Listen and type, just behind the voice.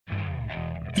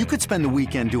You could spend the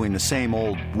weekend doing the same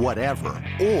old whatever,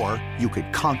 or you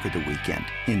could conquer the weekend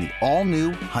in the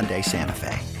all-new Hyundai Santa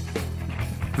Fe.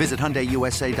 Visit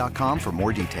HyundaiUSA.com for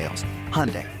more details.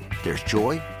 Hyundai, there's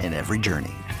joy in every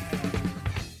journey.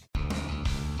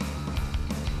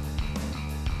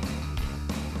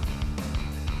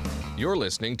 You're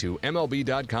listening to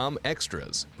MLB.com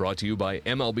Extras, brought to you by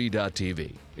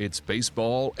MLB.tv. It's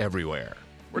baseball everywhere.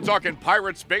 We're talking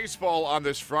Pirates baseball on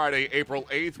this Friday, April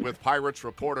 8th, with Pirates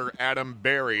reporter Adam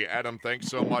Berry. Adam, thanks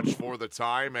so much for the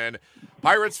time. And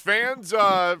Pirates fans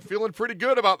feeling pretty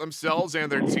good about themselves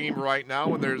and their team right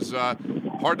now. And there's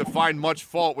hard to find much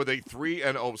fault with a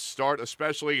 3-0 start,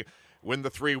 especially when the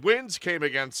 3 wins came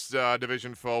against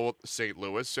division foe St.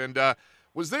 Louis. And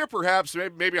was there perhaps,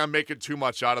 maybe I'm making too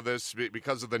much out of this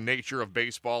because of the nature of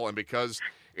baseball and because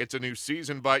it's a new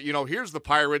season, but, you know, here's the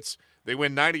Pirates. They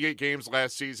win 98 games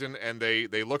last season, and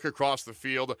they look across the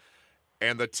field,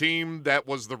 and the team that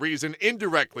was the reason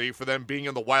indirectly for them being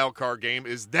in the wild card game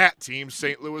is that team,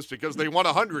 St. Louis, because they won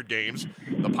 100 games.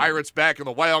 The Pirates back in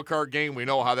the wild card game. We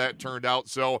know how that turned out.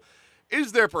 So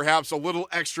is there perhaps a little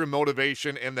extra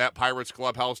motivation in that Pirates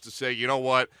clubhouse to say, you know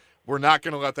what, we're not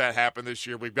going to let that happen this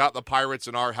year. We've got the Pirates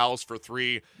in our house for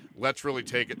 3. Let's really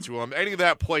take it to them. Any of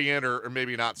that play in or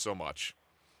maybe not so much?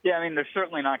 Yeah, I mean, they're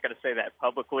certainly not going to say that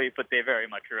publicly, but they very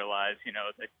much realize, you know,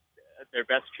 that their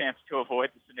best chance to avoid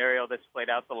the scenario that's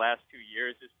played out the last 2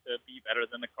 years is to be better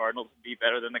than the Cardinals and be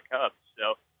better than the Cubs.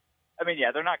 So, I mean, yeah,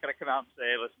 they're not going to come out and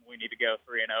say, listen, we need to go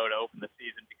 3-0 to open the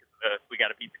season because we got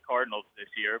to beat the Cardinals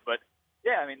this year. But,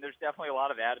 yeah, I mean, there's definitely a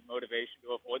lot of added motivation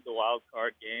to avoid the wild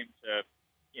card game, to,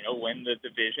 you know, win the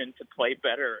division, to play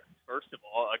better, first of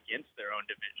all, against their own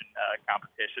division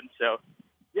competition. So,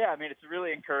 yeah, I mean, it's a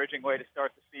really encouraging way to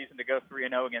start the season to go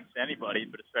 3-0 against anybody,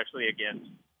 but especially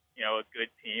against, you know, a good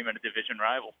team and a division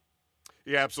rival.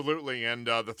 Yeah, absolutely. And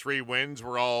the 3 wins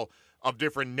were all of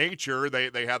different nature.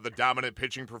 They had the dominant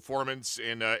pitching performance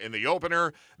in the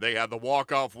opener. They had the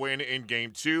walk-off win in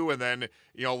Game 2, and then,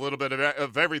 you know, a little bit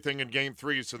of everything in Game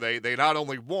 3. So they not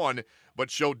only won, but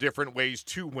showed different ways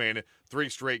to win 3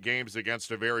 straight games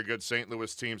against a very good St.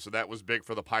 Louis team. So that was big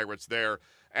for the Pirates there.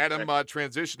 Adam,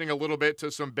 transitioning a little bit to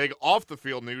some big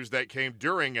off-the-field news that came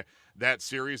during that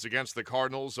series against the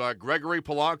Cardinals. Gregory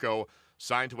Polanco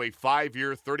signed to a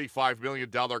 5-year, $35 million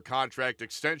contract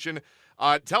extension.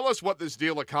 Tell us what this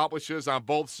deal accomplishes on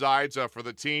both sides for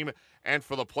the team and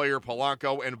for the player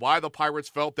Polanco, and why the Pirates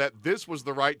felt that this was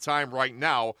the right time right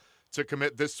now to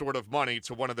commit this sort of money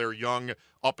to one of their young,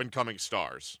 up-and-coming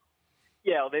stars.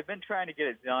 Yeah, well, they've been trying to get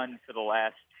it done for the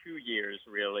last 2 years,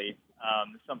 really.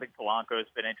 Something Polanco has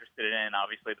been interested in.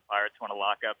 Obviously, the Pirates want to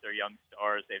lock up their young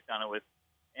stars. They've done it with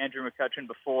Andrew McCutchen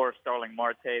before, Starling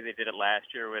Marte. They did it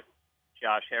last year with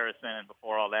Josh Harrison, and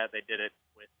before all that, they did it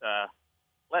with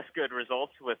less good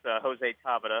results with Jose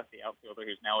Tabata, the outfielder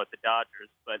who's now with the Dodgers.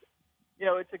 But, you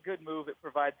know, it's a good move. It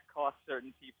provides cost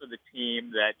certainty for the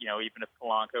team that, you know, even if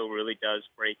Polanco really does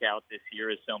break out this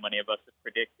year, as so many of us have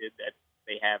predicted, that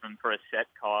they have him for a set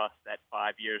cost, that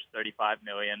 5 years, $35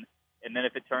 million. And then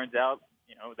if it turns out,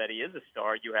 you know, that he is a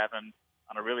star, you have him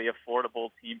on a really affordable,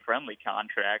 team-friendly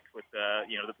contract with,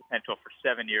 you know, the potential for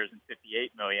 7 years and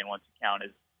 $58 million once you count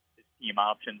his team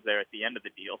options there at the end of the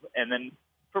deal. And then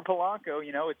for Polanco,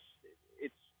 you know, it's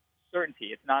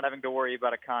certainty. It's not having to worry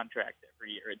about a contract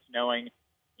every year. It's knowing,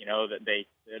 you know, that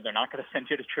they're not going to send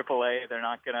you to AAA. They're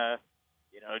not going to,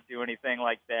 you know, do anything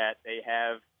like that. They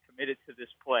have committed to this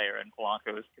player, and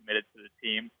Polanco is committed to the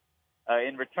team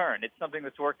in return. It's something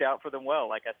that's worked out for them well,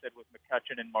 like I said, with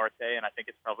McCutchen and Marte, and I think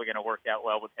it's probably going to work out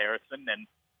well with Harrison. And,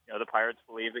 you know, the Pirates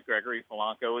believe that Gregory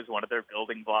Polanco is one of their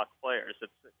building block players.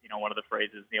 It's, you know, one of the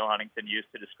phrases Neil Huntington used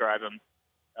to describe him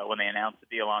when they announced the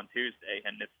deal on Tuesday.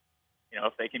 And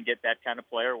if they can get that kind of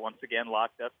player once again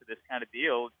locked up to this kind of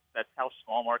deal, that's how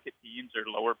small market teams or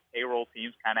lower payroll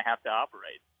teams kind of have to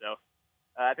operate. So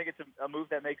I think it's a move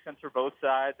that makes sense for both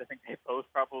sides. I think they both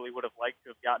probably would have liked to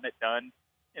have gotten it done,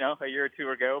 you know, a year or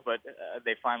two ago, but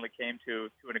they finally came to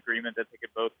an agreement that they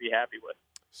could both be happy with.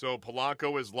 So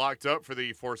Polanco is locked up for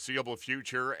the foreseeable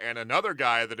future, and another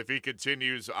guy that if he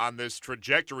continues on this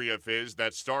trajectory of his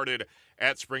that started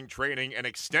at spring training and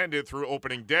extended through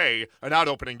opening day, not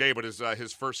opening day, but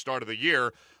his first start of the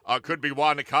year, could be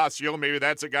Juan Nicasio. Maybe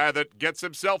that's a guy that gets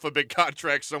himself a big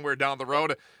contract somewhere down the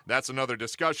road. That's another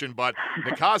discussion, but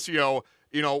Nicasio,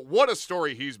 you know, what a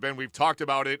story he's been. We've talked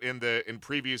about it in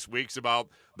previous weeks about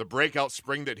the breakout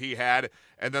spring that he had,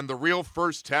 and then the real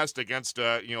first test against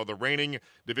the reigning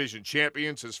division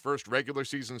champions, his first regular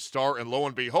season start, and lo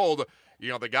and behold, you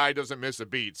know, the guy doesn't miss a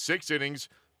beat. 6 innings,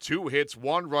 2 hits,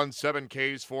 1 run, 7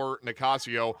 Ks for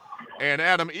Nicasio. And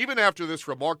Adam, even after this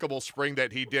remarkable spring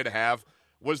that he did have,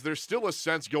 was there still a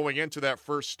sense going into that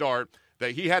first start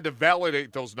that he had to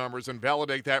validate those numbers and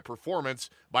validate that performance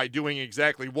by doing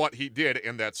exactly what he did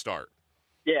in that start?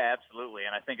 Yeah, absolutely.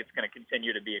 And I think it's going to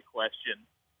continue to be a question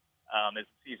as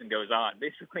the season goes on.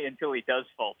 Basically, until he does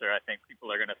falter, I think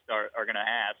people are going to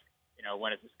ask,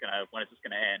 when is this going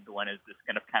to end? When is this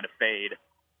going to kind of fade?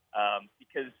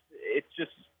 Because it's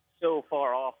just so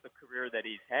far off the career that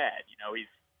he's had.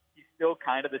 He's still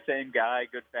kind of the same guy,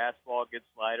 good fastball, good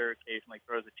slider, occasionally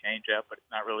throws a changeup, but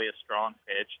it's not really a strong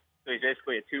pitch. So he's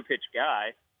basically a 2-pitch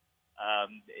guy,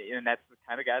 and that's the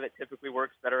kind of guy that typically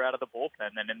works better out of the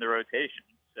bullpen than in the rotation.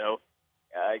 So,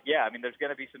 there's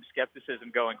going to be some skepticism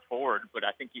going forward, but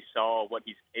I think you saw what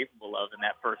he's capable of in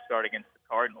that first start against the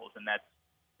Cardinals, and that's,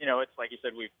 it's like you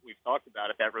said, we've talked about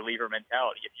it, that reliever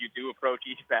mentality. If you do approach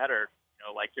each batter,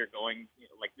 like you're going,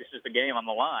 like this is the game on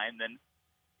the line, then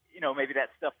maybe that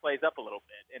stuff plays up a little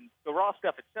bit. And the raw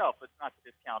stuff itself, let's not to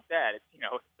discount that. It's,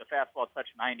 the fastball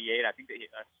touched 98. I think the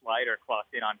slider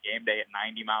clocked in on game day at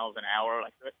 90 miles an hour.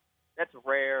 Like that's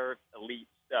rare, elite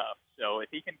stuff. So if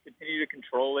he can continue to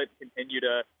control it, continue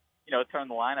to, turn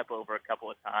the lineup over a couple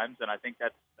of times, then I think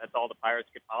that's all the Pirates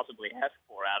could possibly ask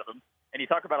for out of him. And you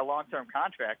talk about a long-term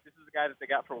contract. This is a guy that they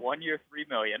got for 1 year, $3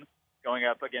 million, going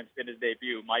up against in his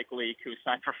debut, Mike Leake, who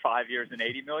signed for 5 years and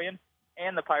 $80 million.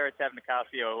 And the Pirates have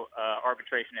Nicasio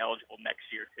arbitration eligible next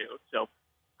year, too. So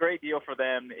great deal for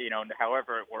them,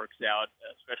 however it works out,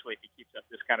 especially if he keeps up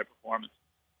this kind of performance.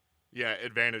 Yeah,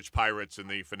 advantage Pirates in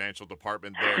the financial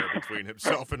department there between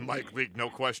himself and Mike Leake, no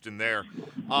question there.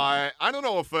 I don't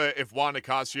know if Juan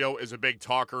Nicasio is a big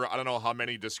talker. I don't know how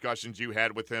many discussions you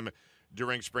had with him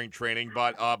during spring training,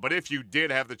 but if you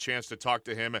did have the chance to talk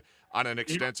to him on an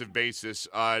extensive basis,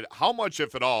 how much,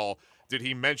 if at all, did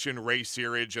he mention Ray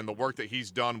Searage and the work that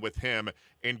he's done with him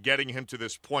in getting him to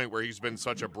this point where he's been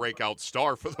such a breakout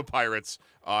star for the Pirates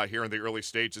here in the early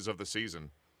stages of the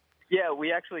season? Yeah,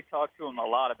 we actually talked to him a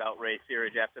lot about Ray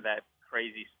Searage after that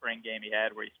crazy spring game he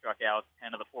had where he struck out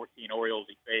 10 of the 14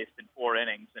 Orioles he faced in 4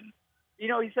 innings. And, he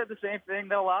said the same thing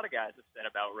that a lot of guys have said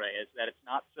about Ray, is that it's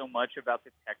not so much about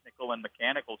the technical and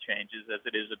mechanical changes as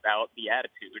it is about the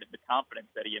attitude and the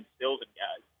confidence that he instills in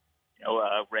guys.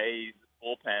 Ray's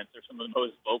bullpens are some of the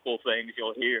most vocal things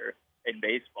you'll hear in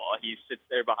baseball. He sits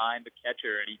there behind the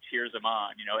catcher and he cheers him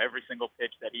on. Every single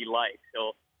pitch that he likes,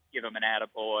 he'll give him an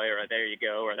attaboy or a there you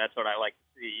go or that's what I like to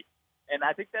see. And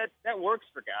I think that works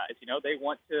for guys. They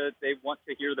want to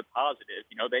hear the positive.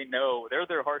 They know they're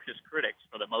their harshest critics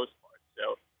for the most part.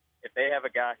 So if they have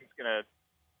a guy who's going to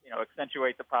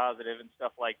accentuate the positive and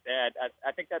stuff like that,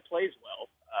 I think that plays well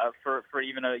for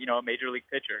even a major league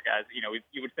pitcher. Guys,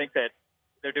 you would think that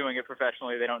they're doing it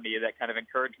professionally. They don't need that kind of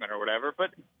encouragement or whatever.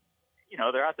 But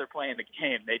they're out there playing the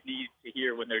game. They need to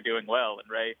hear when they're doing well, and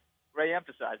Ray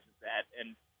emphasizes that.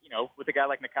 And with a guy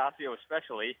like Nicasio,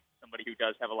 especially somebody who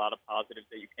does have a lot of positives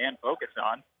that you can focus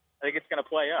on, I think it's going to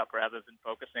play up rather than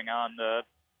focusing on the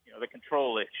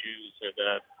control issues or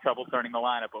the trouble turning the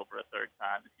lineup over a third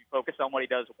time. If you focus on what he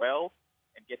does well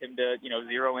and get him to,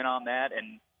 zero in on that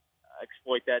and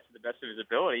exploit that to the best of his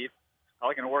ability, it's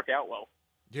probably going to work out well.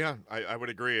 Yeah, I would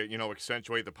agree.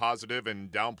 Accentuate the positive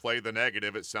and downplay the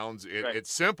negative. It sounds Right.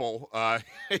 It's simple,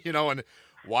 and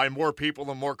why more people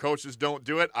and more coaches don't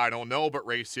do it, I don't know, but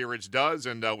Ray Searage does,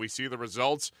 and we see the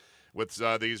results with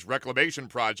these reclamation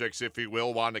projects, if you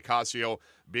will, Juan Nicasio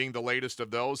being the latest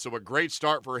of those. So a great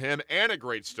start for him and a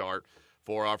great start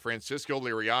for Francisco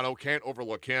Liriano. Can't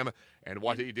overlook him and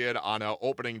what he did on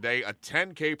opening day, a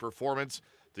 10K performance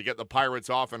to get the Pirates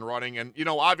off and running. And,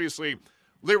 obviously,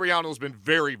 Liriano's been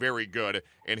very, very good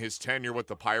in his tenure with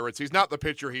the Pirates. He's not the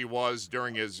pitcher he was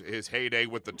during his heyday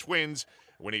with the Twins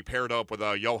when he paired up with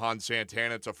Johan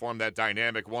Santana to form that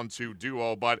dynamic 1-2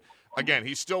 duo. But, again,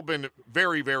 he's still been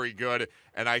very, very good.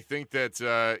 And I think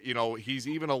that, he's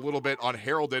even a little bit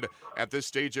unheralded at this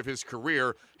stage of his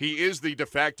career. He is the de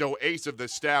facto ace of the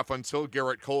staff until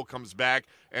Garrett Cole comes back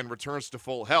and returns to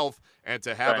full health. And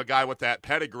to have a guy with that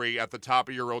pedigree at the top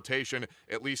of your rotation,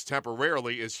 at least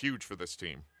temporarily, is huge for this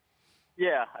team.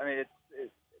 Yeah, I mean, it's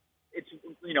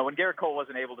when Garrett Cole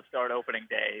wasn't able to start opening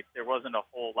day, there wasn't a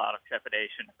whole lot of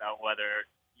trepidation about whether,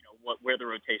 where the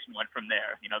rotation went from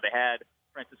there. They had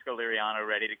Francisco Liriano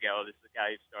ready to go. This is a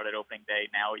guy who started opening day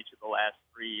now each of the last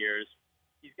 3 years.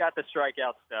 He's got the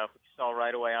strikeout stuff, which you saw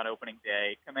right away on opening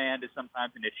day. Command is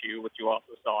sometimes an issue, which you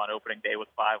also saw on opening day with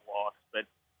 5 walks. But,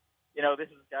 this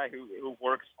is a guy who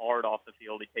works hard off the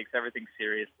field. He takes everything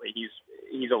seriously.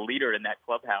 He's a leader in that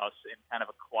clubhouse in kind of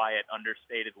a quiet,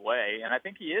 understated way. And I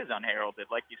think he is unheralded,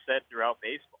 like you said, throughout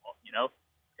baseball.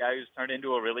 guy who's turned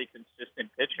into a really consistent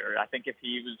pitcher. I think if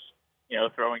he was,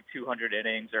 throwing 200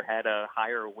 innings or had a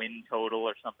higher win total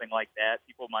or something like that,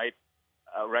 people might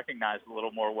recognize a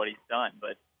little more what he's done.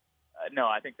 But no,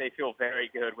 I think they feel very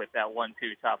good with that 1-2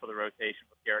 top of the rotation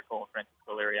with Garrett Cole and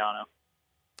Francisco Liriano.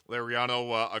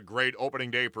 Liriano, a great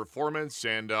opening day performance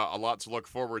and a lot to look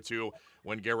forward to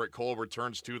when Garrett Cole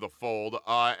returns to the fold.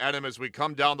 Adam, as we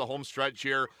come down the home stretch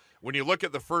here, when you look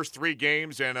at the first 3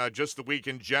 games and just the week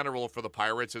in general for the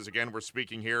Pirates, as again we're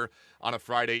speaking here on a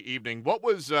Friday evening, what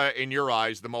was, in your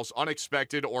eyes, the most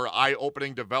unexpected or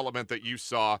eye-opening development that you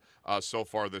saw so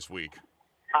far this week?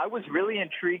 I was really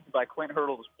intrigued by Clint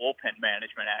Hurdle's bullpen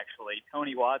management, actually.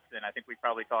 Tony Watson, I think we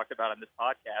probably talked about on this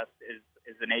podcast,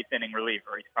 is an 8th-inning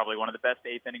reliever. He's probably one of the best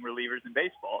 8th-inning relievers in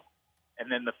baseball.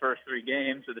 And then the first 3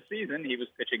 games of the season, he was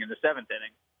pitching in the 7th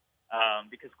inning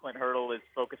because Clint Hurdle is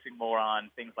focusing more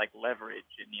on things like leverage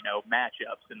and,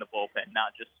 matchups in the bullpen,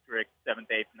 not just strict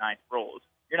 7th, 8th, 9th roles.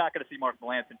 You're not going to see Mark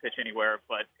Melancon pitch anywhere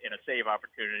but in a save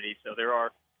opportunity, so there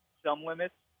are some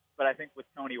limits. But I think with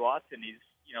Tony Watson, he's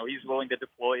willing to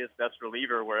deploy his best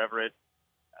reliever wherever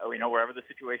wherever the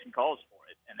situation calls for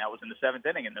it. And that was in the 7th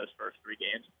inning in those first 3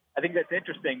 games. I think that's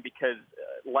interesting because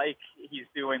like he's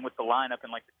doing with the lineup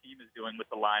and like the team is doing with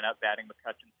the lineup, batting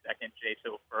McCutchen second,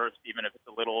 Jaso first, even if it's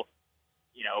a little,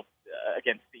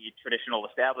 against the traditional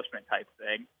establishment type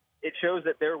thing, it shows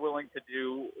that they're willing to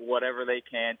do whatever they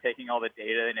can, taking all the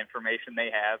data and information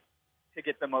they have to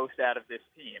get the most out of this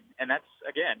team. And that's,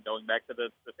 again, going back to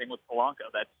the thing with Polanco,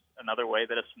 that's another way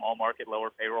that a small market, lower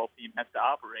payroll team has to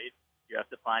operate. You have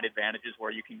to find advantages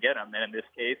where you can get them. And in this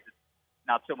case, it's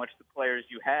not so much the players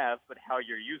you have, but how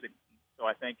you're using them. So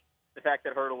I think the fact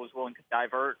that Hurdle was willing to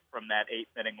divert from that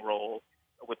 8th-inning role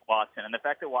with Watson, and the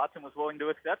fact that Watson was willing to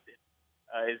accept it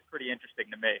is pretty interesting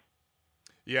to me.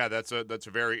 Yeah, that's a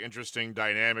very interesting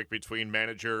dynamic between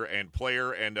manager and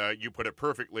player, and you put it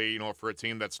perfectly. For a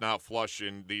team that's not flush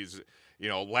in these,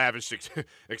 lavish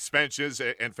expenses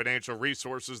and financial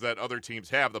resources that other teams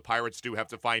have, the Pirates do have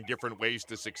to find different ways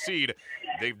to succeed.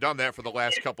 They've done that for the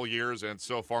last couple years, and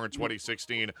so far in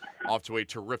 2016, off to a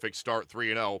terrific start,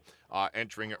 3-0,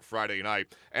 entering Friday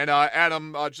night. And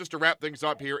Adam, just to wrap things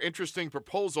up here, interesting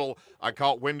proposal I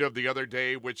caught wind of the other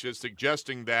day, which is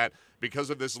suggesting that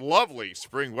because of this lovely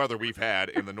spring weather we've had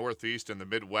in the Northeast and the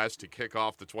Midwest to kick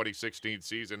off the 2016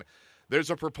 season,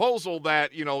 there's a proposal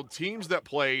that, teams that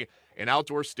play in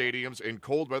outdoor stadiums in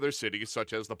cold weather cities,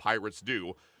 such as the Pirates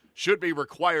do, should be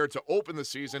required to open the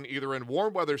season either in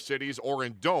warm weather cities or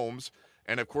in domes.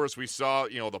 And, of course, we saw,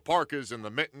 the parkas and the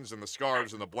mittens and the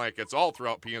scarves and the blankets all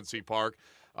throughout PNC Park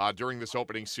during this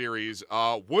opening series.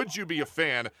 Would you be a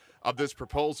fan of this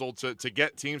proposal to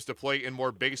get teams to play in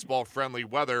more baseball-friendly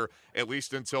weather, at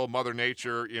least until Mother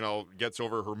Nature, gets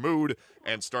over her mood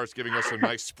and starts giving us some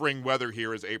nice spring weather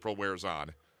here as April wears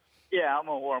on? Yeah, I'm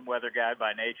a warm weather guy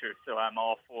by nature, so I'm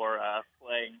all for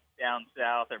playing down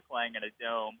south or playing in a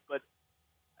dome. But,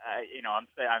 I'm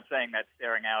saying that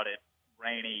staring out at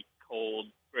rainy, cold,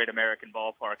 Great American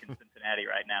Ballpark in Cincinnati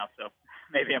right now, so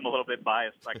maybe I'm a little bit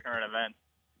biased by current events.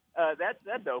 That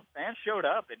said, though, fans showed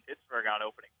up in Pittsburgh on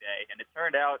opening day, and it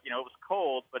turned out, it was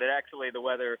cold, but the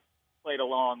weather played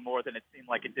along more than it seemed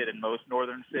like it did in most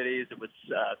northern cities. It was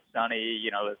sunny,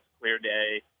 it was a clear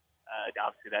day.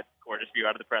 Obviously, that gorgeous view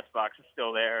out of the press box is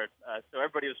still there, so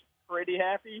everybody was pretty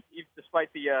happy, even despite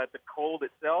the cold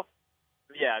itself.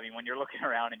 But yeah, when you're looking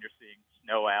around and you're seeing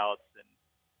snow outs and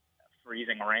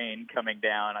freezing rain coming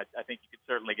down, I think you could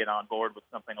certainly get on board with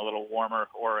something a little warmer,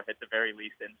 or at the very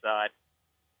least inside.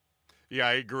 Yeah,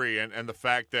 I agree. And the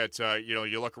fact that,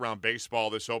 you look around baseball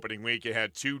this opening week, you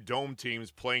had 2 dome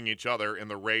teams playing each other in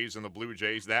the Rays and the Blue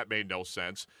Jays. That made no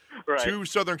sense. Right. 2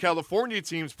 Southern California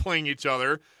teams playing each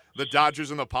other, the Dodgers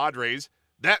and the Padres.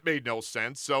 That made no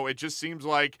sense. So it just seems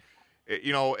like,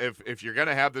 if you're going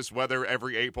to have this weather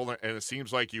every April, and it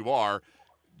seems like you are,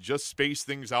 just space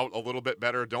things out a little bit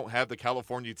better. Don't have the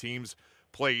California teams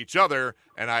play each other.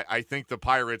 And I think the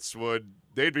Pirates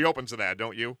they'd be open to that,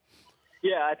 don't you?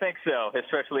 Yeah, I think so,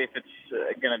 especially if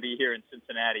it's going to be here in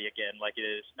Cincinnati again, like it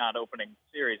is. Not opening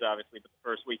series, obviously, but the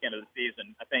first weekend of the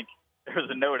season. I think there was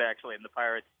a note, actually, in the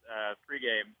Pirates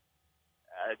pregame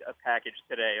a package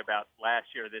today about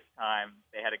last year this time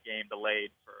they had a game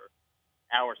delayed for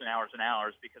hours and hours and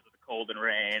hours because of the cold and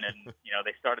rain, and,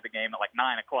 they started the game at like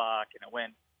 9 o'clock, and it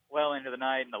went well into the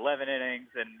night in 11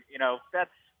 innings, and,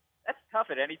 that's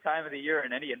tough at any time of the year in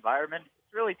any environment.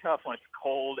 It's really tough when it's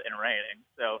cold and raining,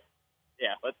 so...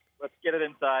 Yeah, let's get it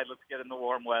inside. Let's get in the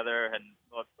warm weather, and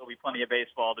there'll be plenty of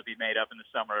baseball to be made up in the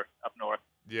summer up north.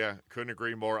 Yeah, couldn't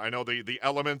agree more. I know the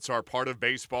elements are part of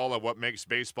baseball and what makes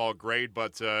baseball great,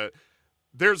 but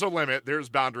there's a limit. There's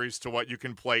boundaries to what you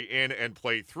can play in and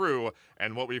play through.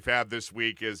 And what we've had this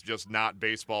week is just not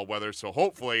baseball weather. So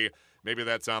hopefully maybe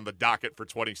that's on the docket for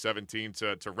 2017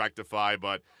 to rectify.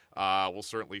 But we'll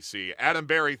certainly see. Adam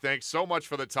Berry, thanks so much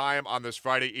for the time on this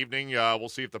Friday evening. We'll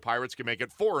see if the Pirates can make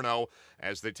it 4-0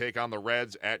 as they take on the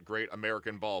Reds at Great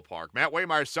American Ballpark. Matt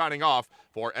Waymire signing off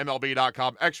for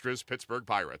MLB.com Extras, Pittsburgh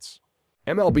Pirates.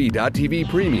 MLB.tv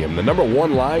Premium, the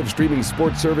 #1 live streaming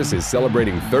sports service, is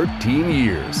celebrating 13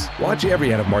 years. Watch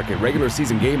every out-of-market regular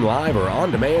season game live or on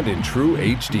demand in true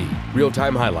HD.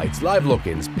 Real-time highlights, live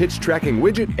look-ins, pitch tracking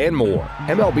widget, and more.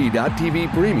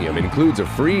 MLB.tv Premium includes a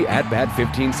free At-Bat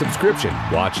 15 subscription.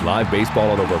 Watch live baseball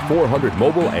on over 400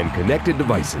 mobile and connected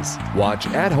devices. Watch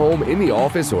at home, in the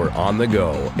office, or on the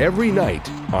go every night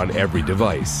on every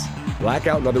device.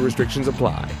 Blackout and other restrictions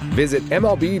apply. Visit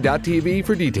MLB.tv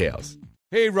for details.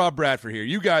 Hey, Rob Bradford here.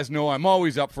 You guys know I'm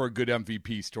always up for a good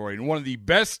MVP story, and one of the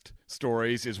best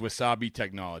stories is Wasabi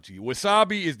Technology.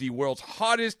 Wasabi is the world's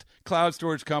hottest cloud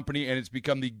storage company, and it's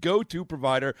become the go-to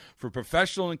provider for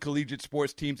professional and collegiate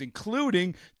sports teams,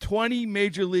 including 20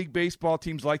 Major League Baseball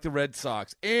teams like the Red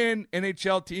Sox and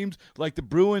NHL teams like the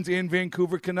Bruins and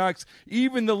Vancouver Canucks.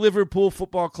 Even the Liverpool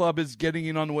Football Club is getting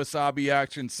in on the Wasabi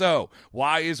action. So,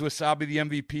 why is Wasabi the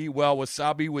MVP? Well,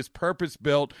 Wasabi was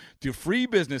purpose-built to free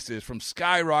businesses from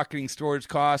skyrocketing storage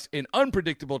costs and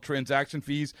unpredictable transaction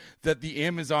fees that the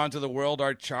Amazons of the world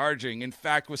are charging. In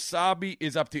fact, Wasabi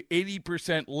is up to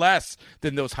 80% less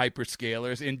than those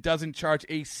hyperscalers and doesn't charge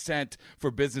a cent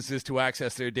for businesses to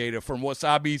access their data. From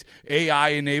Wasabi's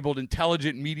AI-enabled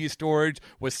intelligent media storage,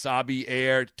 Wasabi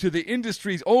Air, to the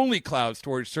industry's only cloud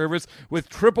storage service with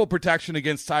triple protection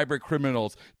against cyber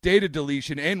criminals, data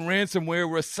deletion, and ransomware,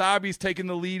 Wasabi's taken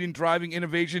the lead in driving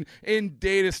innovation in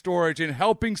data storage and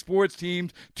helping sports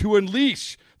teams to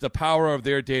unleash the power of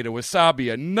their data.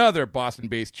 Wasabi, another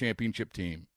Boston-based championship team.